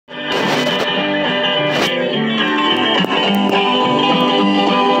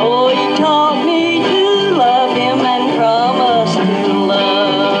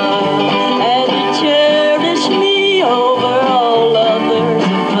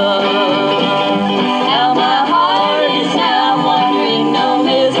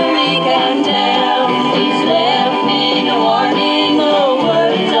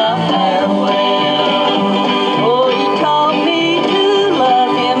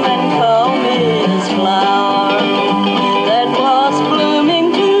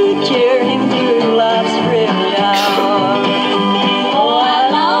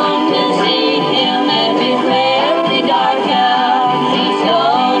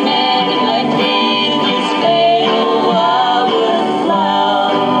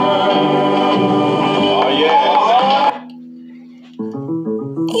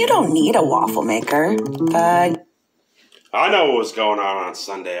a waffle maker, but... I know what was going on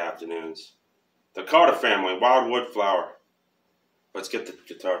Sunday afternoons. The Carter family, Wildwood Flower. Let's get the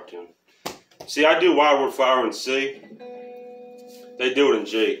guitar tune. See, I do Wildwood Flower in C. They do it in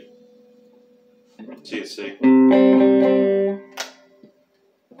G. C and C.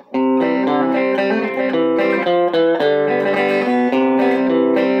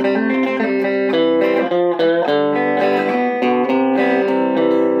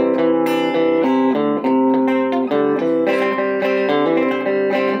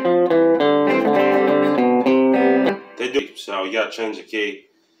 They do, so you gotta change the key.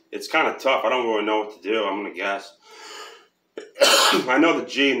 It's kind of tough. I don't really know what to do. I'm gonna guess. I know the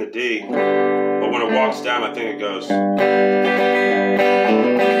G and the D, but when it walks down, I think it goes.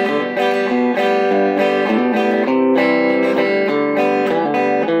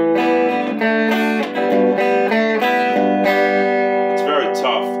 It's very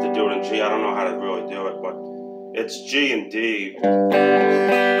tough to do it in G. I don't know how to really do it, but it's G and D.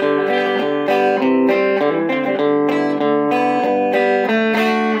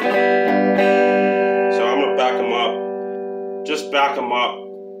 Just back them up.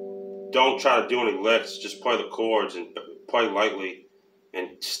 Don't try to do any licks. Just play the chords and play lightly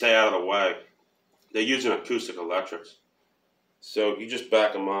and stay out of the way. They're using acoustic electrics. So you just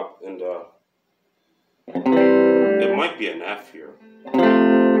back them up and it might be an F here.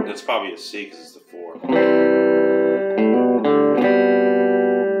 It's probably a C because it's the 4.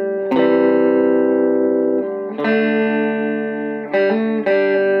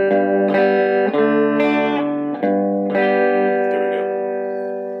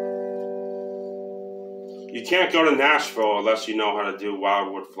 You can't go to Nashville unless you know how to do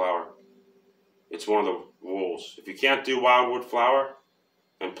Wildwood Flower. It's one of the rules. If you can't do Wildwood Flower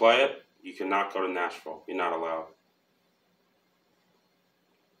and play it, you cannot go to Nashville. You're not allowed.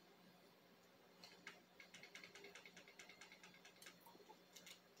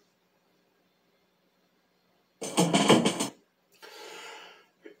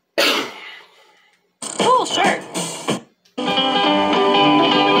 Cool shirt.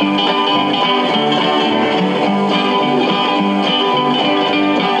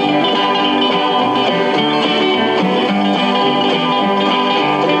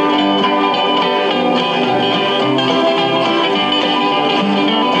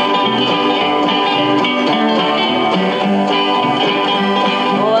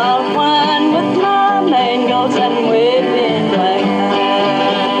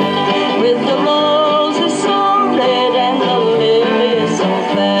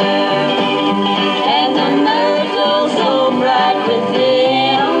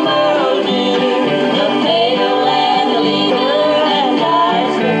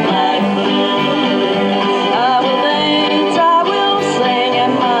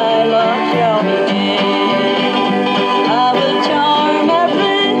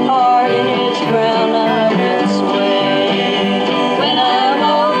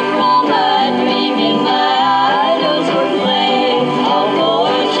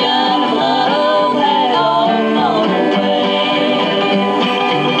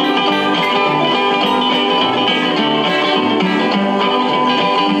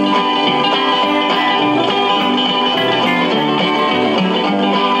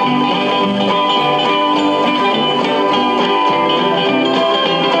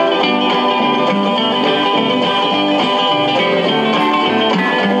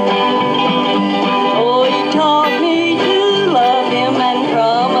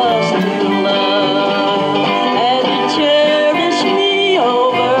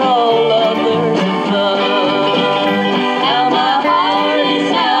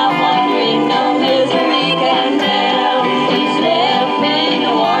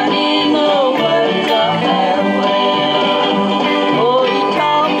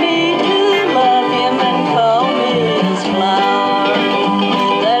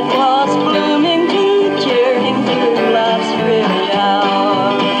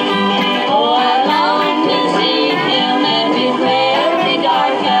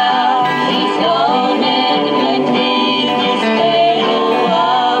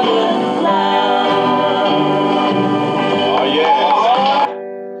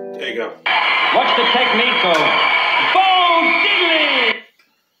 What's the technique of Bo Diddley?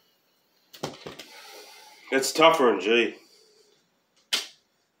 It's tougher in G.